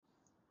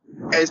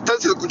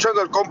Estás escuchando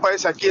al compa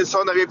ese aquí en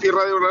Zona VIP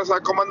Radio Raza.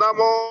 ¿Cómo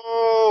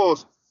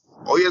andamos?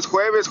 Hoy es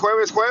jueves.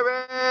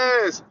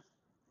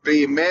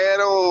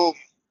 Primero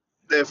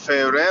de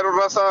febrero,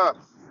 raza.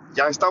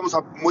 Ya estamos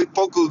a muy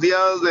pocos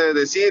días de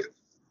decir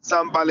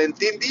San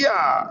Valentín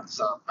Día.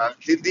 San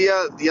Valentín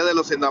Día, Día de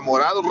los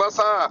Enamorados,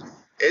 raza.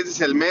 Ese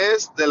es el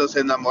mes de los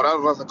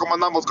enamorados, raza. ¿Cómo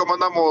andamos? ¿Cómo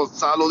andamos?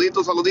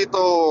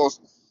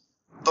 Saluditos.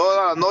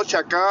 Toda la noche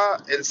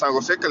acá en San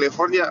José,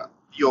 California,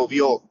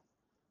 llovió.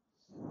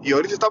 Y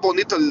ahorita está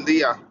bonito el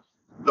día.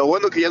 Lo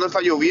bueno es que ya no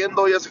está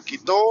lloviendo, ya se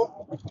quitó.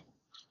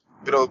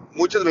 Pero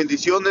muchas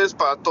bendiciones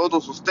para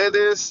todos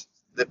ustedes.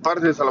 De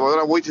parte de Salvador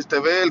Aboites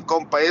TV, el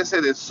compa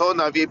ese de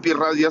Zona VIP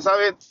Radio. Ya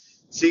saben,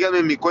 síganme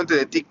en mi cuenta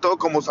de TikTok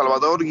como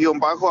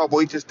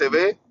Salvador-Aboites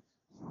TV.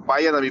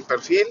 Vayan a mi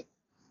perfil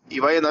y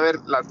vayan a ver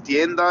la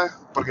tienda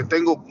porque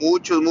tengo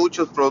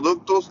muchos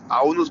productos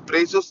a unos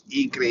precios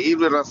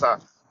increíbles, raza.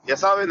 Ya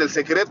saben, el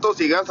secreto,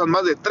 si gastas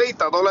más de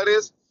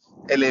 $30,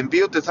 el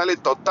envío te sale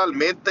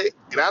totalmente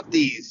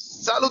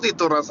gratis.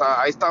 Saluditos,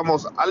 raza. Ahí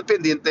estamos al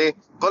pendiente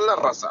con la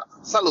raza.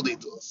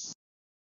 Saluditos.